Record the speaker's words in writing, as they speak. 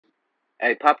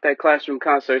Hey, pop that Classroom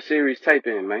Concert Series tape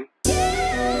in, man.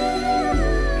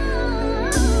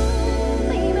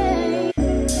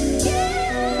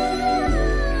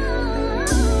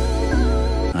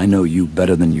 I know you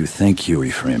better than you think,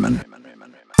 Huey Freeman.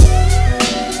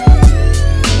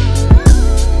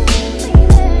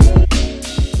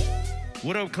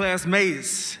 What up,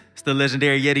 classmates? It's the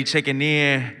legendary Yeti checking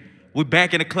in. We're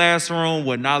back in the classroom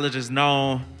where knowledge is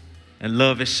known and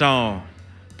love is shown.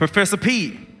 Professor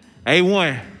Pete,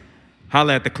 A1,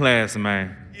 holla at the class,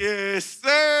 man. Yes,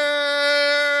 sir.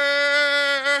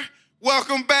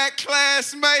 Welcome back,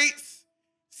 classmates.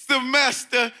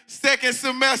 Second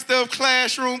semester of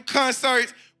Classroom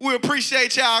Concerts. We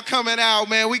appreciate y'all coming out,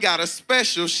 man. We got a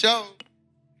special show.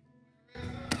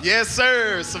 Yes,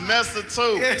 sir. Semester 2.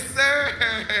 Yes, sir.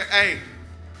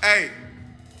 Hey.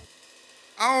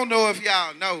 I don't know if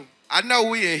y'all know. I know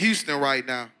we in Houston right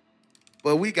now,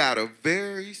 but we got a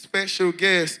very special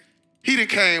guest. He done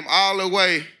came all the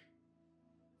way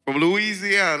from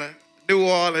Louisiana, New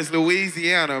Orleans,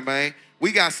 Louisiana, man.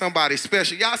 We got somebody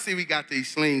special. Y'all see we got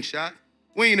these slingshots.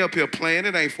 We ain't up here playing.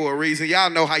 It ain't for a reason. Y'all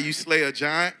know how you slay a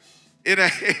giant.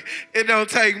 It don't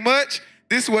take much.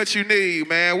 This is what you need,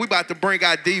 man. We about to bring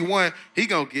out Dee-1. He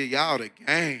gonna get y'all the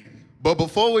game. But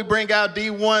before we bring out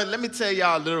Dee-1, let me tell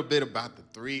y'all a little bit about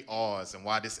the 3R's and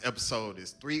why this episode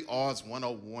is 3R's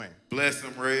 101. Bless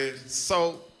him, Reg.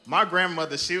 So my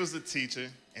grandmother, she was a teacher,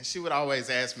 and she would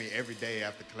always ask me every day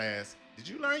after class, did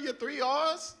you learn your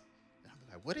 3R's? And I'd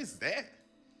be like, what is that?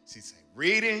 She'd say,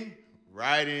 reading,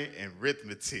 writing, and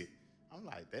arithmetic. I'm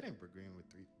like, that ain't agreeing with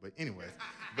 3. But anyways,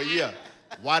 but yeah,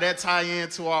 why that tie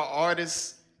into our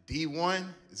artist, Dee-1,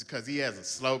 is because he has a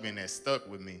slogan that stuck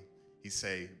with me. He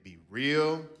say, be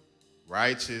real,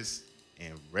 righteous,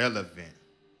 and relevant.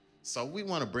 So we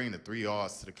want to bring the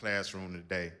 3R's to the classroom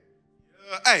today.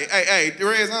 Hey,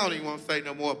 Rez, I don't even want to say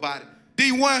no more about it.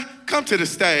 Dee-1, come to the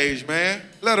stage, man.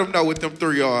 Let them know what them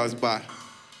 3R's by.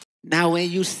 Now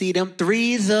when you see them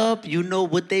 3s up, you know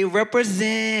what they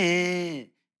represent.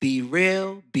 Be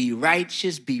real, be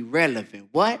righteous, be relevant.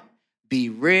 What? Be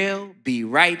real, be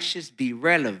righteous, be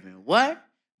relevant. What?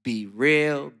 Be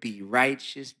real, be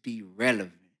righteous, be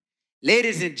relevant.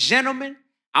 Ladies and gentlemen,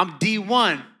 I'm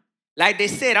Dee-1. Like they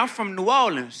said, I'm from New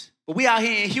Orleans, but we out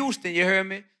here in Houston, you heard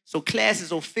me? So class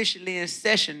is officially in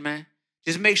session, man.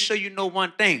 Just make sure you know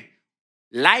one thing.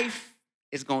 Life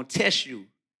is going to test you,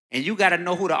 and you got to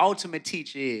know who the ultimate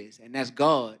teacher is, and that's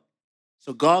God.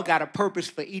 So God got a purpose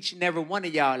for each and every one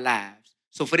of y'all lives.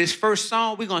 So for this first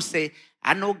song, we're going to say,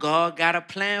 I know God got a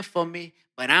plan for me,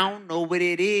 but I don't know what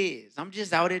it is. I'm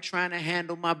just out here trying to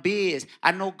handle my biz.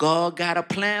 I know God got a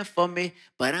plan for me,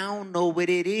 but I don't know what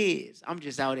it is. I'm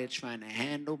just out here trying to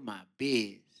handle my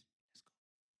biz.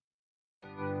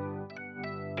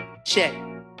 Check.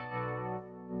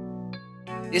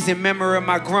 It's in memory of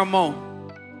my grandma.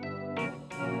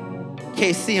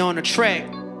 KC on the track.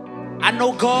 I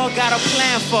know God got a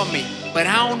plan for me, but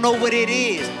I don't know what it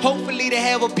is. Hopefully to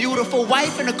have a beautiful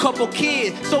wife and a couple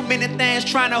kids. So many things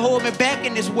trying to hold me back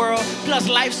in this world. Plus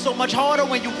life's so much harder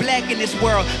when you black in this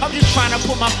world. I'm just trying to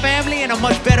put my family in a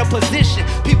much better position.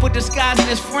 People disguising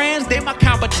as friends, they my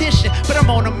competition. But I'm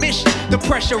on a mission, the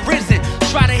pressure risen.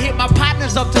 Try to hit my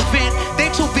partners up to vent, they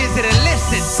too busy to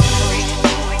listen.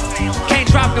 Can't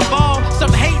drop the ball,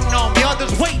 some hating on me,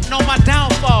 others waiting on my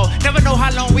downfall. Never know how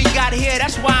long we got here,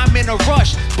 that's why I'm in a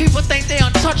rush. People think they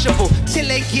untouchable till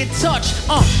they get touched.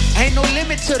 Ain't no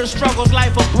limit to the struggles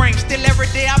life will bring. Still every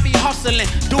day I be hustling,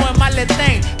 doing my little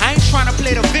thing. I ain't trying to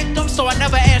play the victim, so I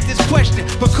never ask this question.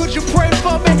 But could you pray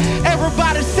for me?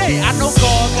 Everybody say, I know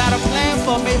God got a plan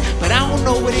for me, but I don't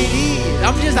know what it is.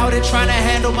 I'm just out here trying to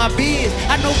handle my biz.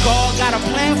 I know God got a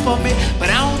plan for me,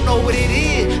 but I don't know what it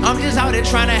is. I'm just out here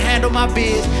trying to handle my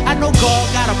biz. I know God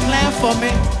got a plan for me.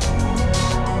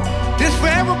 This for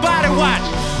everybody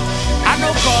watching. I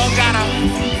know God got a...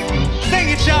 Sing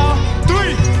it, y'all.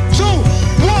 3, 2,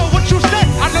 1, what you say?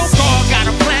 I know God got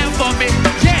a plan for me.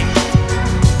 Yeah.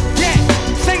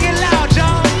 Sing it loud,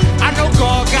 y'all. I know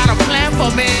God got a plan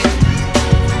for me.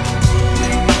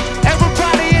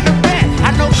 Everybody in the back.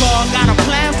 I know God got a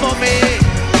plan for me.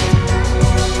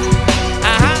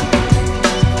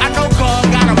 I know God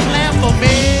got a plan for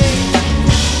me.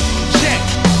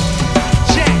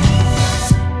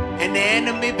 And the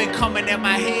enemy been coming at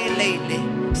my head lately.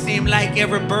 Seem like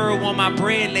every bird want my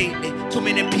bread lately. Too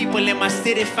many people in my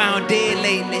city found dead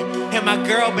lately. And my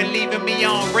girl been leaving me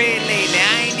on red lately.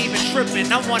 I ain't even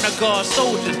tripping, I'm one of God's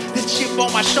soldiers. This chip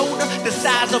on my shoulder, the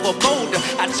size of a boulder.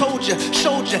 I told you,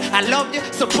 showed you, I love you,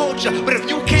 support you. But if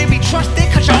you can't be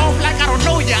trusted, cut you off like I don't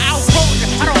know you. I outgrow you,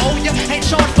 I don't owe you, ain't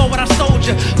charged for what I sold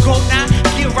you. Go now,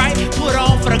 get right, put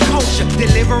on for the culture.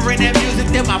 delivering that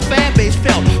music that my fan base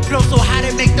felt. Flow so high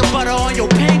they make the butter on your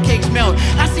pancakes melt.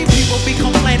 I see people be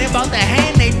complaining about the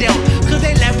hand they dealt, cause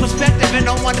they lack perspective and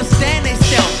don't understand they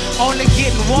self. Only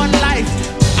getting one life,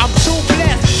 I'm too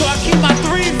blessed, so I keep my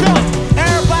 3's up.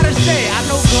 Everybody say, I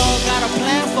know God got a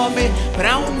plan for me, but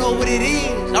I don't know what it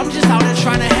is. I'm just out there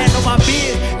trying to handle my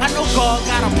biz. I know God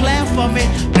got a plan for me,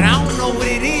 but I don't know what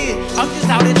it is. I'm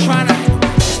just out there trying to.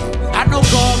 I know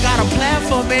God got a plan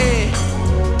for me.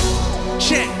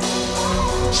 Check,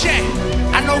 check.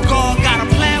 I know God got a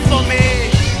plan for me.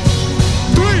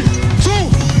 3, 2,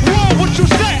 1, what you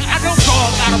say? I know God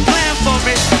got a plan for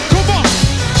me. Come on,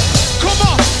 come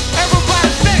on, everybody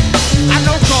say, I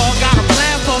know God got a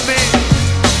plan for me.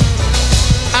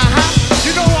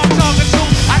 You know who I'm talking to?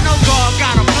 I know God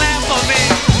got a plan for me.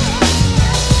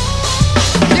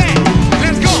 Yeah,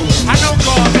 let's go. I know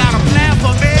God got a plan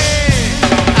for me.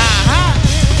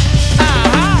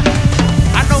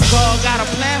 I know God got a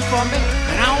plan for me,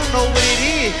 but I don't know what it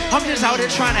is. I'm just out there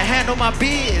trying to handle my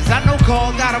biz. I know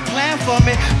God got a plan for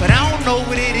me, but I don't know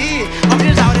what it is. I'm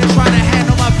just out there trying to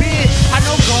handle my biz. I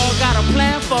know God got a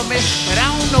plan for me, but I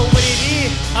don't know what it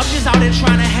is. I'm just out there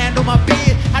trying to handle my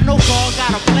biz. I know God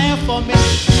got a plan for me,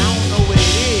 but I don't know what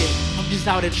it is. I'm just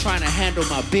out there trying to handle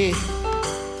my biz.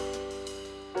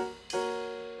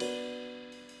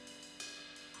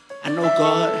 I know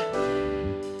God.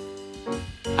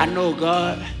 I know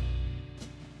God.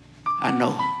 I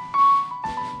know.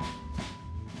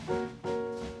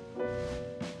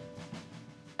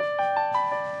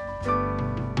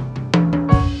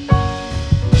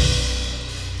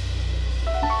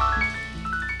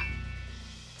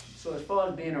 So as far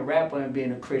as being a rapper and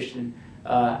being a Christian,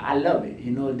 I love it.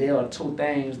 You know, there are two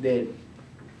things that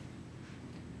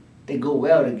they go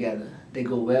well together. They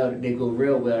go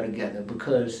real well together,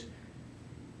 because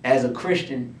as a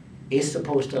Christian, it's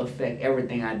supposed to affect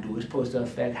everything I do. It's supposed to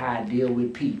affect how I deal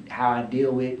with Pete, how I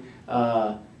deal with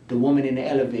the woman in the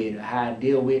elevator, how I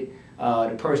deal with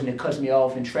the person that cuts me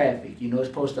off in traffic. You know, it's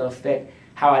supposed to affect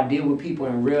how I deal with people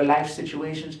in real life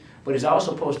situations, but it's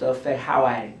also supposed to affect how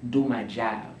I do my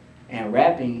job. And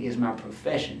rapping is my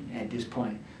profession at this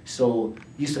point. So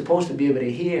you're supposed to be able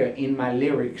to hear in my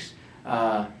lyrics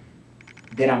that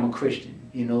I'm a Christian,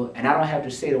 you know? And I don't have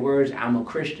to say the words I'm a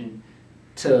Christian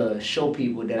to show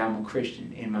people that I'm a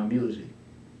Christian in my music.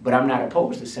 But I'm not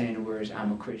opposed to saying the words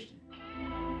I'm a Christian.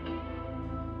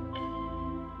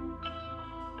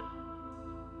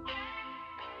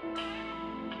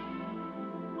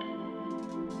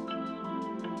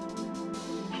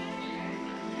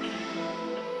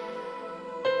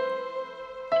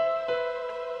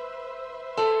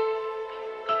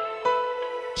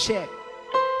 Check.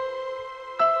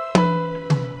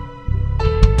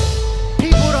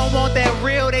 People don't want that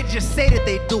real, they just say that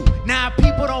they do. Now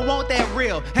people don't want that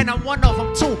real, and I'm one of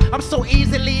them too. I'm so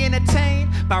easily entertained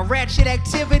by ratchet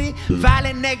activity.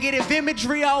 Violent negative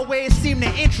imagery always seem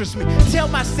to interest me. Tell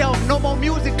myself no more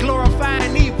music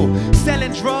glorifying evil.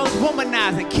 Selling drugs,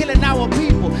 womanizing, killing our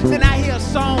people. Then I hear a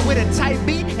song with a tight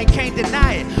beat and can't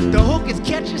deny it. The hook is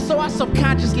catchy, so I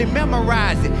subconsciously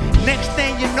memorize it. Next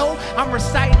thing you know, I'm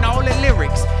reciting all the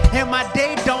lyrics, and my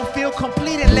day don't feel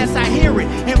complete unless I hear it.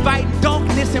 Inviting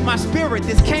darkness in my spirit,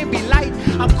 this can't be light.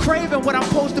 I'm craving what I'm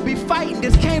supposed to be fighting,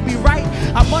 this can't be right.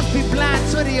 I must be blind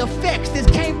to the effects, this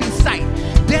can't be sight.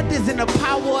 Death is in the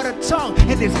power of the tongue,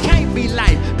 and this can't be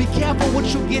life. Be careful what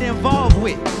you get involved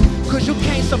with, cause you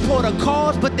can't support a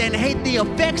cause but then hate the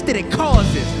effects that it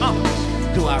causes.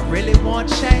 Do I really want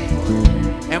change?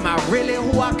 Am I really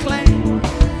who I claim?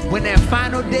 When that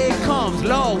final day comes,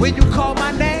 Lord, will you call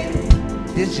my name?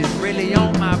 This just really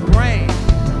on my brain.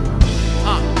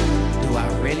 Do I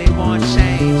really want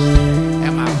change?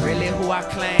 Am I really who I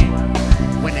claim?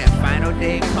 When that final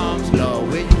day comes, Lord,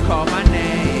 will you call my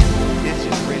name? This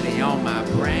just really on my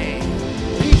brain.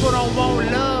 People don't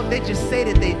want love, they just say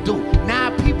that they do.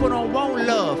 Now people don't want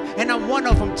love, and I'm one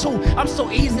of them too. I'm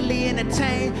so easily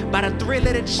entertained by the thrill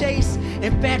of the chase,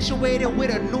 infatuated with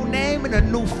a new name and a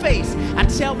new face. I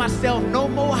tell myself no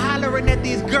more hollering at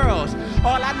these girls.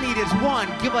 All I need is one,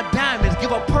 give her diamonds,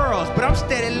 give her pearls. But I'm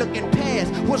steady looking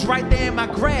past what's right there in my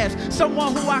grasp.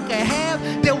 Someone who I can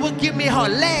have that will give me her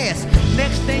last.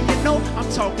 Next thing you know, I'm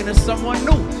talking to someone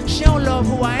new. She don't love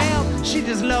who I am, she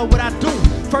just love what I do.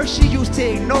 First she used to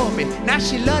ignore me, now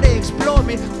she love to explore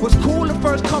me. Was cool the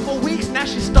first couple weeks, now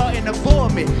she starting to bore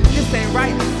me. This ain't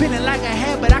right, feeling like a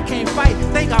habit I can't fight.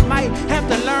 Think I might have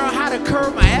to learn how to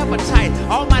curb my appetite.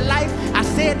 All my life, I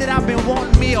said that I've been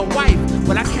wanting me a wife,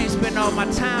 but I can't spend all my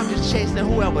time just chasing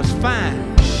whoever's fine.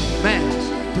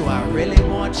 Man, do I really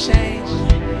want change?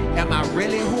 Am I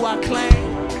really who I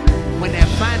claim? When that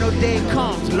final day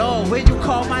comes, Lord, when you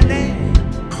call my name,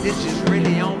 this just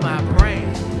really on my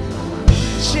brain.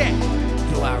 Check,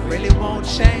 do I really want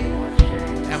change?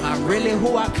 Am I really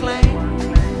who I claim?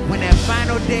 When that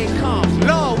final day comes,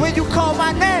 Lord, when you call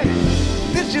my name,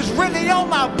 this just really on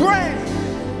my brain.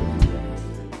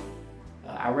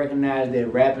 I recognized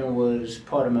that rapping was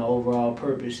part of my overall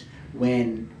purpose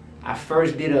when I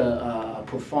first did a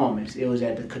performance. It was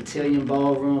at the Cotillion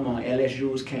Ballroom on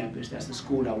LSU's campus. That's the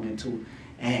school I went to.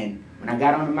 And when I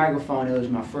got on the microphone, it was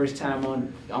my first time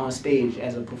on stage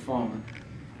as a performer.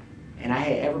 And I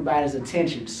had everybody's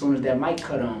attention as soon as that mic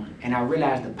cut on. And I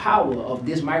realized the power of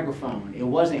this microphone. It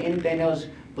wasn't anything else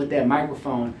but that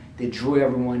microphone that drew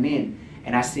everyone in.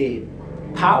 And I said,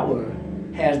 power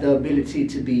has the ability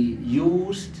to be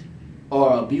used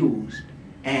or abused.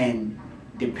 And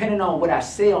depending on what I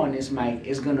say on this mic,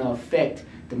 it's gonna affect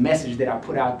the message that I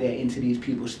put out there into these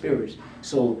people's spirits.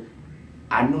 So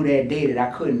I knew that day that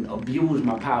I couldn't abuse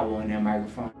my power on that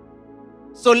microphone.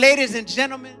 So ladies and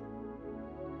gentlemen,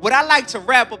 what I like to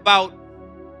rap about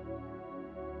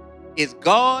is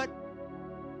God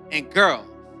and girls.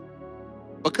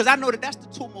 Because I know that that's the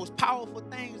two most powerful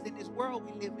things in this world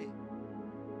we live in.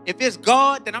 If it's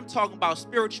God, then I'm talking about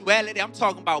spirituality. I'm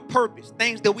talking about purpose,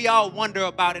 things that we all wonder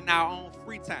about in our own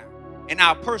free time, in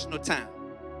our personal time.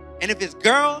 And if it's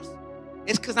girls,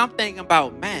 it's because I'm thinking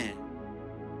about, man,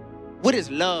 what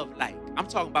is love like? I'm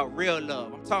talking about real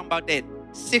love. I'm talking about that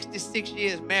 66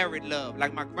 years married love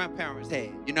like my grandparents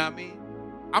had. You know what I mean?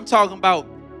 I'm talking about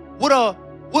what are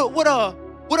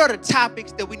the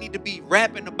topics that we need to be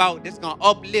rapping about that's going to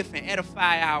uplift and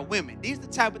edify our women? These are the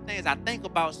type of things I think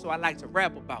about, so I like to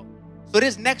rap about. So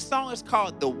this next song is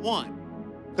called The One.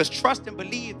 Because trust and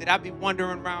believe that I be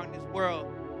wandering around this world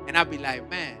and I be like,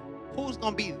 man, who's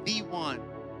going to be the one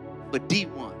for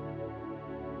Dee-1?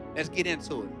 Let's get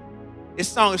into it. This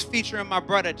song is featuring my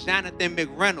brother, Jonathan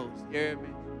McReynolds. You hear me?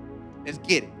 Let's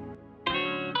get it.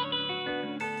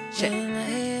 Check.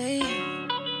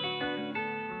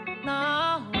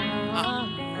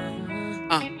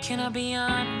 Can I be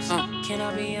honest? Can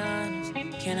I be honest?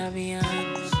 Can I be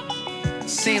honest?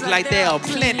 Seems like there are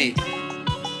plenty.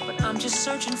 But I'm just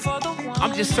searching for the one.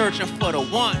 I'm just searching for the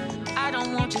one. I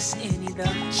don't want just any though.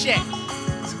 Check.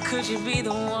 So could you be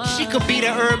the one? She could be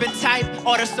the urban type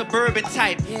or the suburban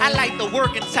type. I like the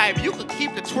working type. You could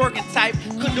keep the twerking type.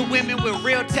 Could the women with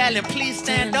real talent please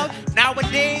stand up?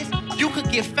 Nowadays, you could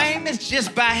get famous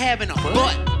just by having a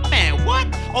butt. Man, what?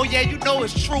 Oh yeah, you know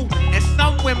it's true. And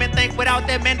some women think without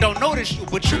that men don't notice you.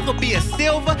 But you could be a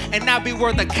silver and not be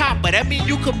worth a copper. That means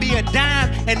you could be a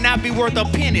dime and not be worth a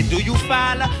penny. Do you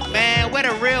follow? Man, where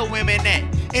the real women at?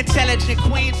 Intelligent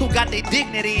queens who got their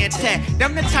dignity intact.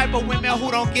 Them the type of women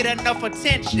who don't get enough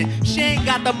attention. She ain't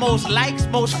got the most likes,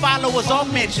 most followers or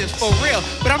mentions, for real.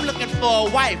 But I'm looking for a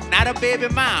wife, not a baby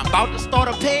mom. About to start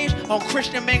a page on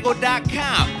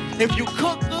christianmango.com. If you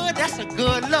cook good, that's a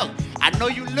good look. I know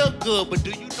you look good, but do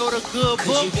you know the good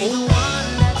book?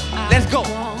 Let's go.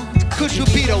 Could you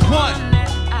be the one?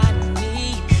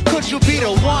 Could you be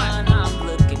the one?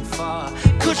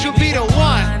 Could you be the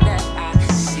one?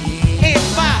 In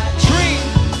my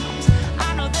dreams,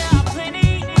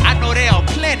 I know there are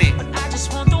plenty.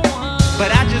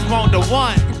 But I just want the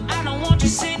one. I don't want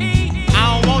just any.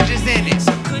 I don't want just any.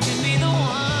 So could you be the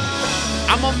one?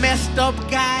 I'm a messed up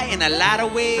guy in a lot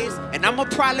of ways, and I'ma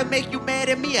probably make you mad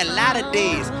at me a lot of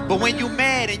days. But when you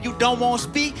mad and you don't want to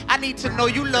speak, I need to know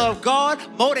you love God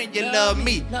more than you love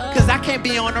me. Cause I can't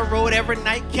be on the road every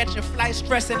night catching flights,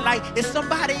 stressing like it's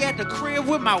somebody at the crib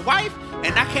with my wife.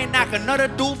 And I can't knock another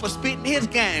dude for spitting his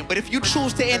game. But if you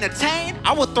choose to entertain,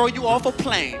 I will throw you off a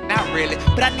plane. Not really,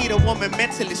 but I need a woman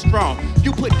mentally strong.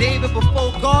 You put David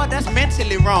before God, that's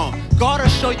mentally wrong. God will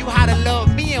show you how to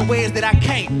love me in ways that I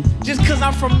can't. Just cause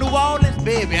I'm from New Orleans,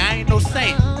 baby, I ain't no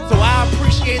saint. So I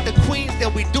appreciate the queens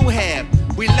that we do have.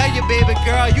 We love you, baby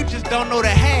girl, you just don't know the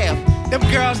half. Them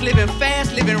girls living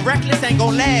fast, living reckless ain't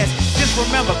gon' last. Just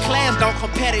remember, class don't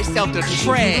compare themselves to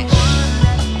trash.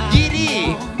 Get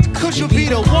in. Could you be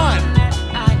the one?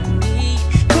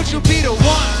 Could you be the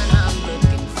one?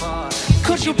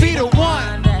 Could you be the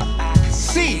one?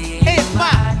 See, in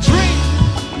my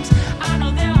dreams,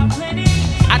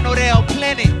 I know there are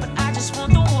plenty.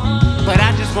 But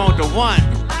I just want the one.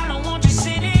 I don't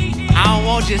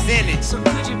want just any. So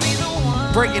could you be the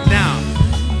one? Break it down.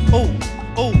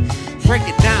 Oh, break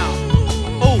it down.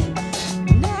 Oh,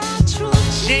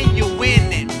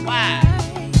 genuine and wide.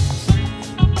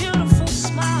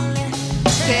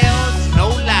 Tells no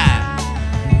lie.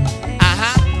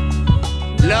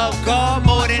 Love God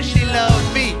more than she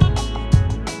loved me.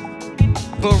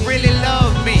 But really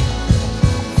love me.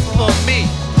 For me.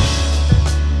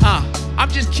 I'm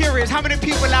just curious, how many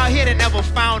people out here that never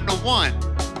found the one?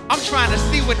 I'm trying to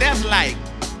see what that's like.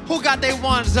 Who got their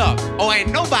ones up? Oh,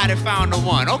 ain't nobody found the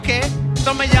one. Okay.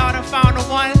 Some of y'all done found the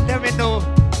one, let me know.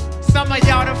 Some of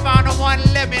y'all done found the one,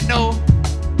 let me know.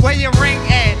 Where your ring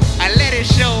at? I let it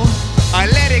show. I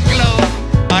let it glow.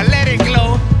 I let it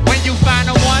glow. When you find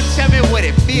the one, tell me what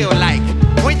it feel like.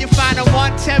 When you find the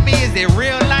one, tell me is it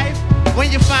real life?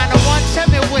 When you find the one, tell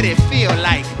me what it feel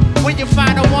like. When you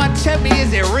find the one, tell me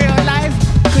is it real life?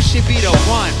 Could she be the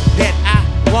one that I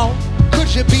want?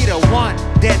 Could you be the one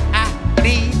that I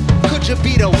need? Could you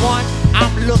be the one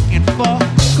I'm looking for?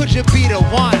 Could you be the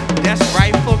one that's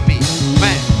right for me,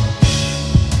 man?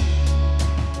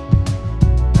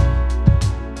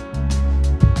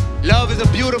 Love is a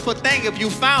beautiful thing if you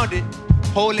found it.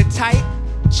 Hold it tight,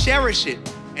 cherish it,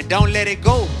 and don't let it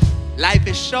go. Life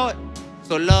is short,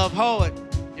 so love hard,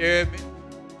 you hear me?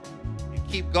 And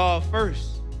keep God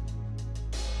first.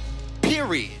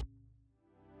 Period.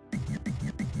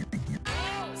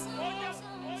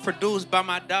 Produced by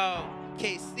my dog,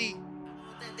 KC.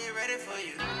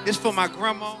 This for my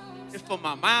grandma, this for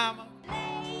my mama.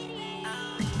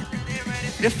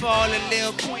 This for all the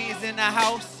little queens in the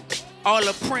house, all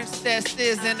the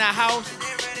princesses in the house,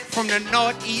 from the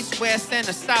north, east, west, and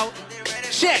the south.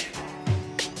 Check,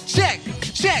 check,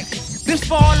 check. This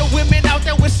for all the women out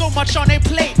there with so much on their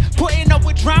plate, putting up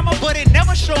with drama, but it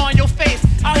never show on your face.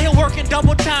 Out here working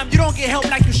double time, you don't get help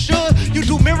like you should. You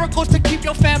do miracles to keep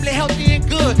your family healthy and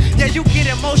good. Yeah, you get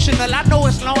emotional, I know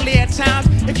it's lonely at times.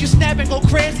 If you snap and go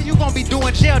crazy, you gonna be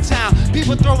doing jail time.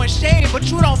 People throwing shade, but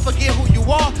you don't forget who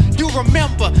you are. You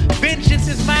remember, vengeance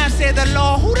is mine, said the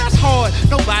Lord. Who that's hard?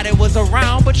 Nobody was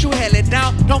around, but you held it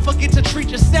down. Don't forget to treat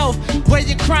yourself, wear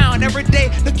your crown every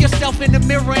day. Look yourself in the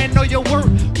mirror and know your worth.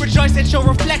 Rejoice at your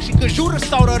reflection, cause you the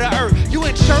salt of the earth. You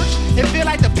in church, it feel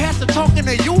like the pastor talking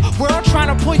to you. World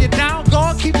trying to pull you down,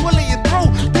 God keep pulling you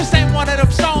through. This ain't one of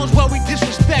them songs where we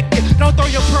disrespect you. Don't throw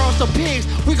your pearls to pigs,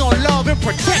 we gon' love and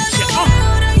protect you.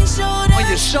 On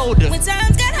your shoulder. When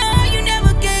times got hard, you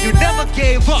never gave You never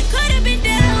gave up. You could've been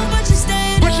down, but you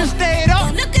stayed up. But you stayed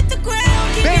up. Look at the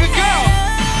ground, keep Baby your girl,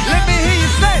 head up. let me hear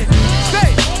you say.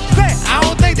 I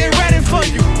don't think they ready for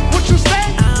you. What you say?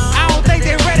 I don't think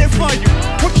they ready for you.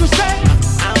 What you say?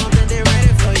 I don't think they're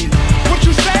ready for you. What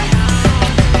you say?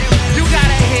 You got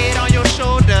a head on your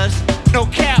shoulders, no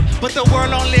cap, but the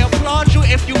world only applauds you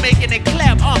if you making it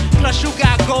clap. Plus you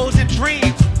got goals and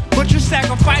dreams, but you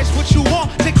sacrifice what you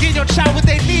want to give your child what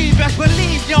they need. Best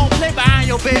believe you don't play behind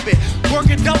your baby.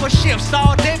 Working double shifts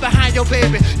all day behind your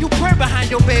baby. You pray behind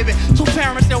your baby. Two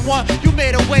parents in one, you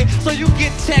made a way. So you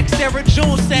get texts every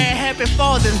June saying Happy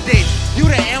Father's Day. You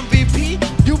the MVP,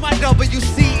 you my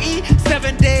WCE.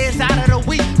 7 days out of the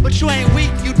week, but you ain't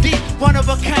weak, you deep. One of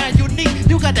a kind, unique.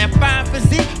 You got that fine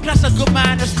physique, plus a good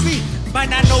mind to speak. Might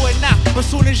not know it now, but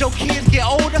soon as your kids get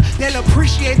older, they'll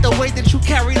appreciate the weight that you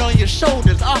carried on your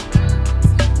shoulders.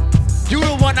 You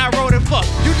the one I wrote it for.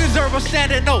 You deserve a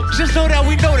standing note. Just so that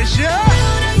we know this, yeah?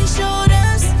 On your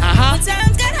shoulders. When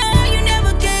times got hard, you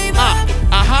never gave up.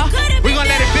 We gonna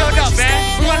let it build up,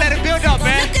 man. We gonna let it build up,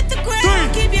 man. Look at the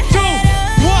ground, keep your 3, 2,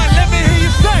 head up. 1. Let me hear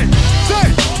you say.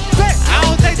 I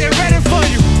don't think they're ready for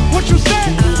you. What you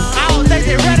say? I don't think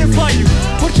they're ready for you.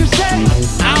 What you say?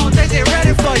 I don't think they're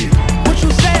ready for you. What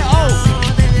you say? Oh.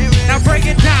 Now break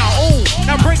it down. Ooh.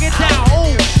 Now break it down.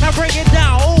 Ooh. Now break it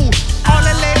down. Ooh. All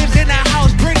the ladies in the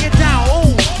house, bring it down.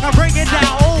 Ooh. Now break it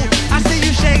down. Ooh. I see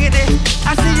you shaking it.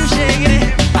 I see you shaking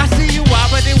it. I see you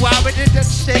wobbling it, wobbling it,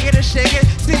 shaking it, shake it.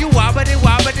 See you wobbling it,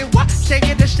 wobbling it, shake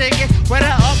it, shake it. Where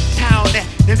the uptown at?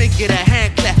 Let me get a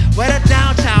hand clap. Where the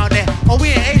downtown at? Oh,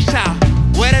 we in H-Town.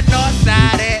 Where the north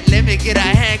side at? Let me get a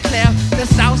hand clap. The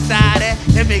south side at?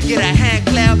 Let me get a hand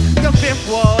clap. The fifth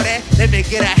ward at? Let me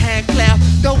get a hand clap.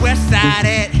 The west side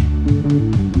at?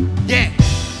 Yeah.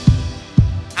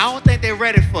 I don't think they're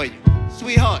ready for you.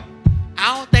 Sweetheart,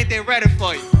 I don't think they're ready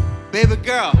for you. Baby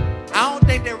girl, I don't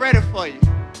think they're ready for you.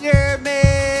 You hear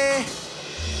me?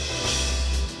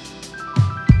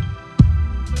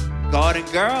 God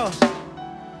and girls,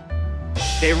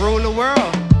 they rule the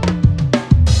world.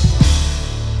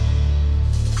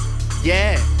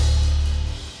 Yeah.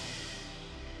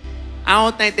 I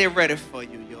don't think they're ready for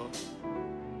you, yo.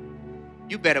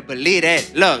 You better believe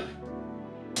that. Look,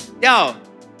 yo,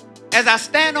 as I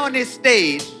stand on this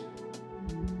stage,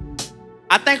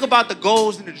 I think about the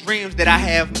goals and the dreams that I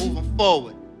have moving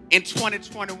forward in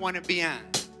 2021 and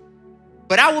beyond.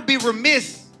 But I would be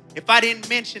remiss if I didn't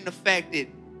mention the fact that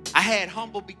I had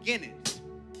humble beginnings.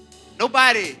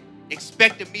 Nobody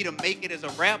expected me to make it as a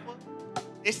rapper.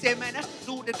 They said, man, that's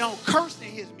the dude that don't curse in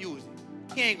his music.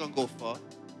 He ain't gonna go far.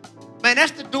 Man,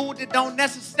 that's the dude that don't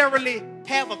necessarily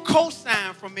have a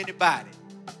cosign from anybody.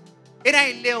 It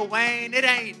ain't Lil Wayne, it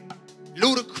ain't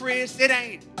Ludacris, it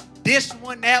ain't this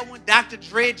one, that one, Dr.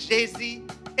 Dre, Jay-Z.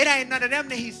 It ain't none of them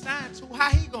that he signed to. How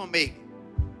he gonna make it?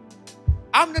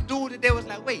 I'm the dude that they was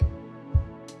like, wait,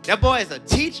 that boy is a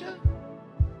teacher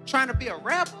trying to be a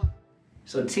rapper?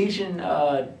 So teaching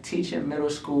middle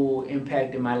school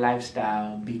impacted my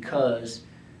lifestyle because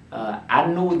I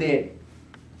knew that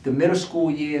the middle school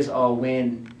years are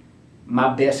when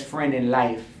my best friend in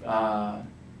life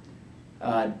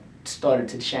started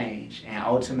to change, and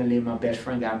ultimately my best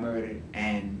friend got murdered.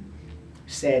 And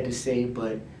sad to say,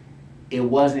 but it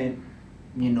wasn't,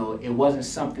 it wasn't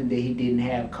something that he didn't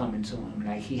have coming to him.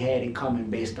 Like, he had it coming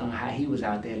based on how he was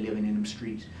out there living in them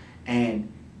streets.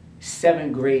 And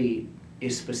 7th grade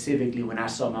is specifically when I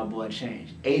saw my boy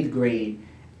change. 8th grade,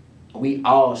 we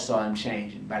all saw him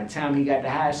changing. By the time he got to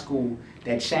high school,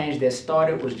 that change that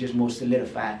started was just more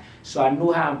solidified. So I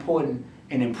knew how important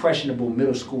and impressionable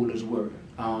middle schoolers were.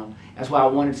 That's why I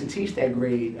wanted to teach that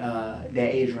grade, that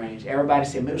age range. Everybody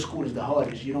said middle school is the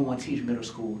hardest. You don't want to teach middle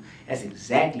school. That's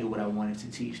exactly what I wanted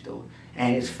to teach, though.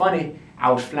 And it's funny,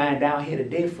 I was flying down here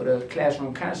today for the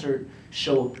classroom concert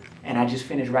show, and I just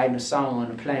finished writing a song on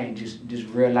the plane, just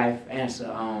real life answer.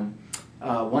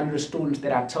 One of the students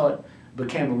that I taught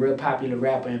became a real popular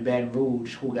rapper in Baton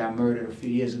Rouge who got murdered a few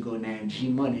years ago named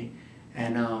G-Money.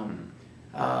 And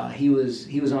he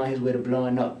was on his way to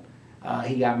blowing up.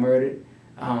 He got murdered.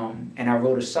 And I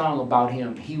wrote a song about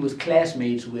him. He was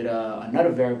classmates with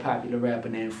another very popular rapper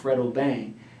named Fredo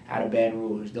Bang out of Baton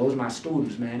Rouge. Those are my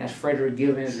students, man. That's Frederick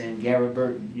Givens and Garrett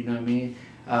Burton, you know what I mean?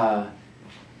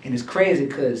 And it's crazy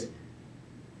because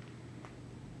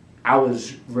I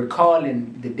was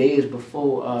recalling the days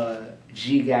before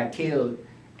G got killed,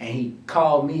 and he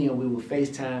called me and we were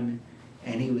FaceTiming,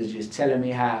 and he was just telling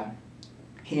me how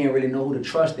he didn't really know who to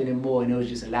trust anymore, and there was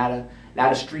just a lot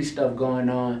of street stuff going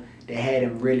on that had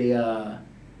him really,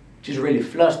 just really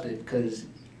flustered, because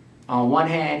on one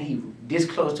hand, he this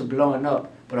close to blowing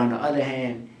up, but on the other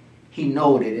hand, he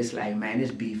know that it's like, man,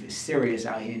 this beef is serious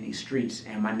out here in these streets,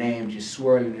 and my name just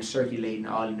swirling and circulating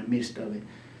all in the midst of it.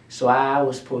 So I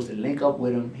was supposed to link up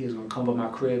with him. He was gonna come by my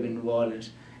crib in New Orleans,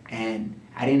 and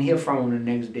I didn't hear from him the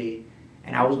next day.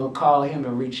 And I was gonna call him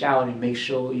and reach out and make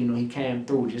sure, he came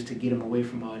through just to get him away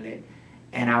from all that.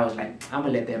 And I was like, I'm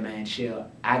gonna let that man chill.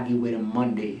 I'll get with him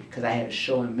Monday, because I had a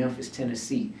show in Memphis,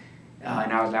 Tennessee.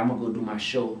 And I was like, I'm gonna go do my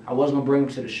show. I wasn't gonna bring him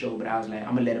to the show, but I was like,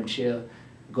 I'm gonna let him chill,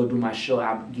 go do my show.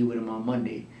 I'll get with him on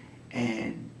Monday.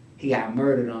 And he got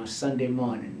murdered on Sunday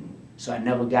morning. So I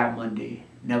never got Monday,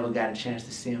 never got a chance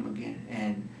to see him again.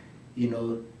 And,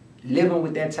 living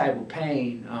with that type of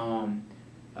pain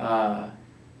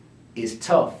is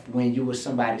tough when you were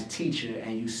somebody's teacher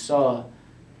and you saw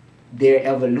their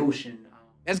evolution.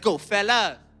 Let's go,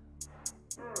 fellas.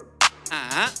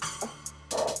 I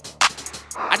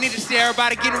need to see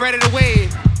everybody getting ready to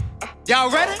wave.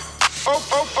 Y'all ready?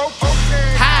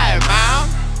 Hi, Mom.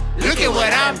 Look at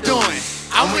what I'm doing.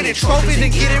 I'm winning trophies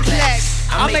and getting plaques.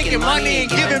 I'm making money and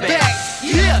giving back.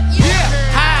 Yeah.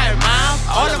 Hi, Mom.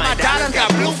 All of my dollars got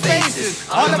blue faces.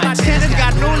 All of my tennis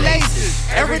got new laces.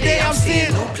 Every day I'm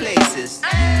seeing new places.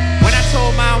 When I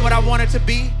told Mom what I wanted to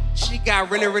be, she got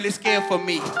really, really scared for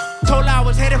me. Told her I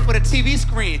was headed for the TV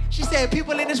screen. She said,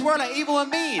 people in this world are evil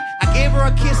and mean. I gave her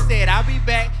a kiss, said, I'll be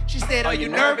back. She said, are you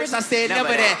nervous? I said, never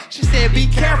that. She said, be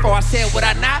careful. I said, would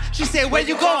I not? She said, where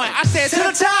you going? I said, to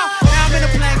the top. Now I'm in a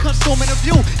plane consuming a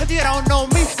view. If you don't know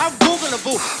me, I'm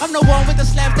Googleable. I'm the one with the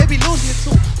slaps, they be losing it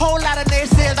too. Whole lot of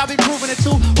naysayers, I be proving it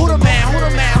too. Who the man, who the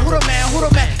man, who the man, who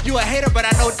the man? You a hater, but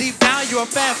I know deep down you a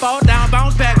fan. Fall down,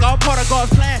 bounce back, all part of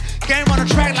God's plan. Game on the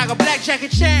track like a black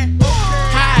jacket chant.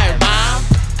 Hi, Mom.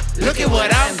 Look at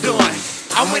what I'm doing.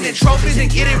 I'm winning trophies and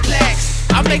getting plaques.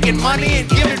 I'm making money and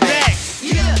giving back.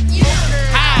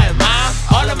 Hi, Mom.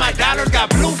 All of my dollars got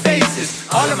blue faces.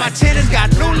 All of my tennis got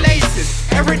new laces.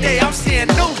 Every day I'm seeing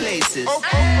new places.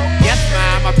 Yes,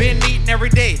 Mom, I've been eating every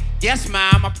day. Yes,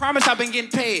 Mom, I promise I've been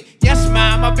getting paid. Yes,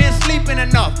 Mom, I've been sleeping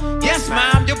enough. Yes,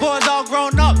 Mom, your boys all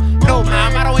grown up. No,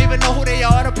 Mom, I don't even know who they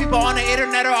are. The people on the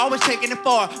internet are always taking it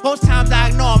for. Most times I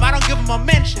ignore them, I don't give them a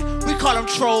mention. We call them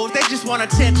trolls, they just want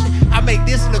attention. I make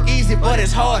this look easy, but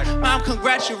it's hard. Mom,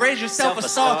 congratulations,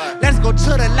 self-assault. Let's go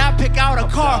to the lot, pick out a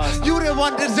car. You the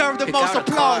one deserve the most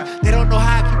applause. They don't know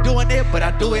how I keep doing it, but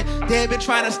I do it. They been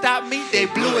trying to stop me, they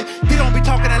blew it. They don't be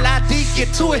talking a lot, deep,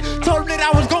 get to it. Told them that I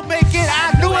was gonna make it,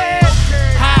 I knew it.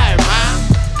 Hi, Mom,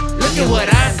 look at what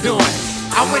I'm doing.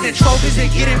 I'm winning trophies and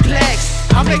getting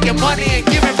plaques. I'm making money and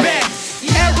giving back.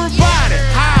 Everybody,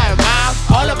 hi, Mom.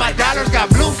 All of my dollars got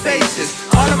blue faces.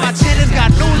 All of my tennis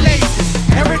got new laces.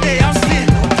 Every day I'm seeing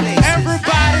new places.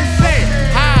 Everybody say,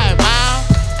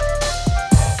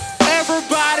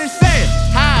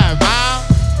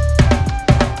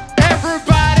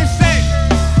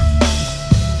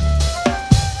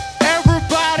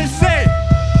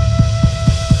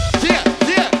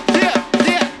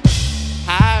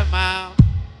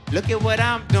 Look at what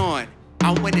I'm doing.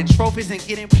 I'm winning trophies and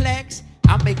getting plaques.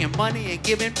 I'm making money and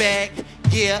giving back.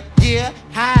 Yeah, yeah,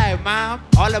 hi, mom.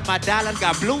 All of my dollars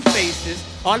got blue faces.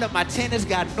 All of my tennis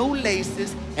got new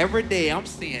laces. Every day I'm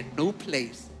seeing new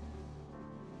places.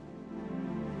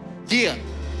 Yeah.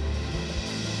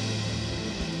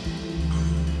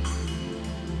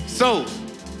 So,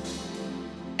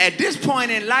 at this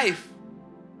point in life,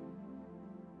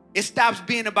 it stops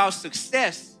being about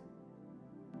success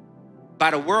by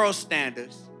the world's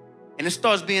standards, and it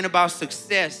starts being about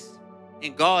success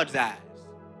in God's eyes.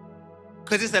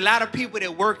 Because there's a lot of people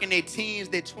that work in their teens,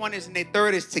 their 20s, and their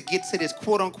 30s to get to this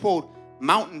quote-unquote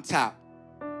mountaintop.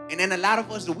 And then a lot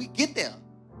of us, we get there.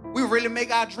 We really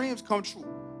make our dreams come true.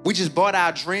 We just bought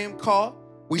our dream car.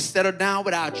 We settled down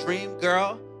with our dream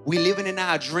girl. We living in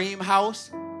our dream house.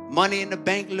 Money in the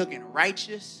bank looking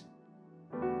righteous.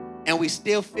 And we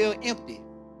still feel empty.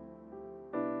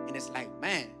 And it's like,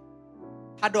 man,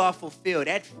 how do I fulfill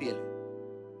that feeling?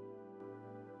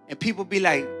 And people be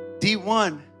like,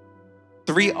 Dee-1,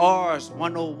 3R's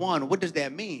 101. What does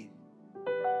that mean?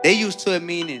 They used to it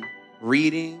meaning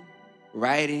reading,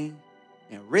 writing,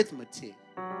 and arithmetic.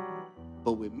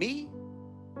 But with me,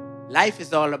 life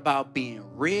is all about being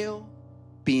real,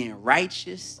 being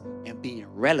righteous, and being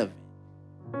relevant.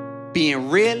 Being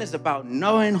real is about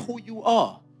knowing who you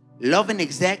are, loving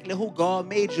exactly who God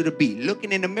made you to be,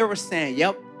 looking in the mirror saying,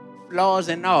 yep, flaws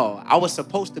and all, I was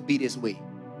supposed to be this way.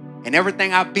 And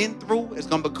everything I've been through is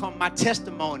going to become my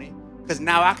testimony, because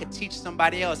now I could teach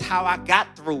somebody else how I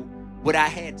got through what I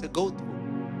had to go through.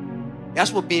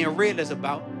 That's what being real is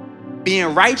about.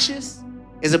 Being righteous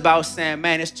is about saying,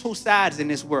 man, there's two sides in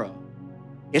this world.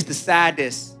 It's the side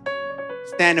that's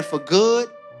standing for good,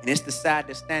 and it's the side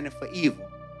that's standing for evil.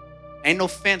 Ain't no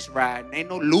fence riding, ain't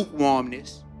no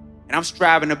lukewarmness. And I'm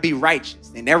striving to be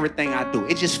righteous in everything I do.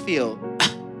 It just feel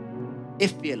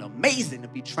amazing to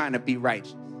be trying to be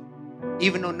righteous.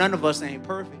 Even though none of us ain't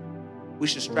perfect, we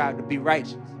should strive to be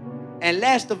righteous. And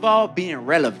last of all, being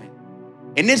relevant.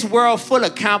 In this world full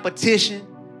of competition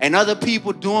and other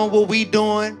people doing what we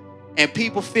doing and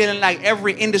people feeling like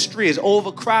every industry is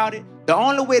overcrowded, the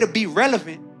only way to be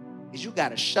relevant is you got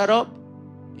to shut up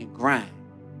and grind.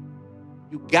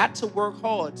 You got to work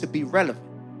hard to be relevant.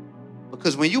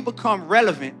 Because when you become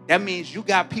relevant, that means you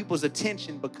got people's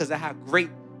attention because of how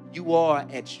great you are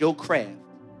at your craft.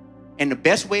 And the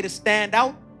best way to stand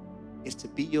out is to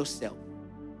be yourself.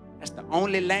 That's the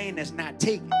only lane that's not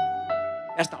taken.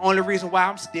 That's the only reason why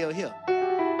I'm still here.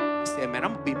 I said, man,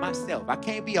 I'm going to be myself. I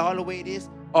can't be all the way this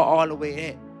or all the way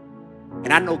that.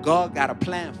 And I know God got a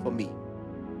plan for me.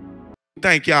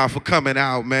 Thank y'all for coming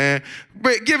out, man.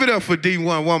 Give it up for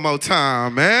Dee-1 one more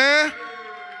time, man.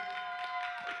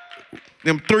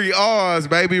 Them 3R's,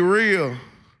 baby, real,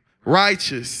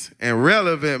 righteous, and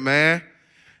relevant, man.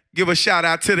 Give a shout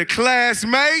out to the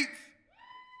classmates.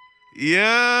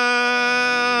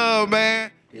 Yeah,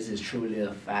 man. This is truly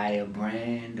a fire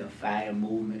brand, a fire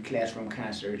movement. Classroom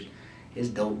concerts, it's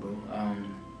dope, bro.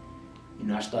 You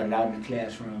know, I started out in the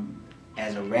classroom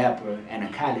as a rapper and a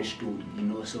college student, you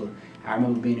know, so I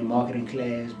remember being in marketing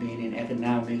class, being in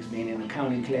economics, being in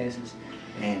accounting classes,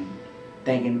 and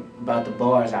thinking about the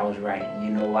bars I was writing, you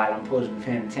know, while I'm supposed to be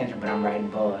paying attention, but I'm writing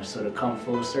bars. So to come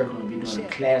full circle and be doing a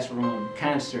classroom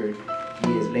concert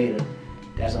years later,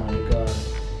 that's only God.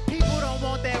 People don't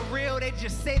want that real, they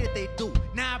just say that they do.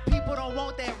 Now people don't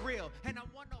want that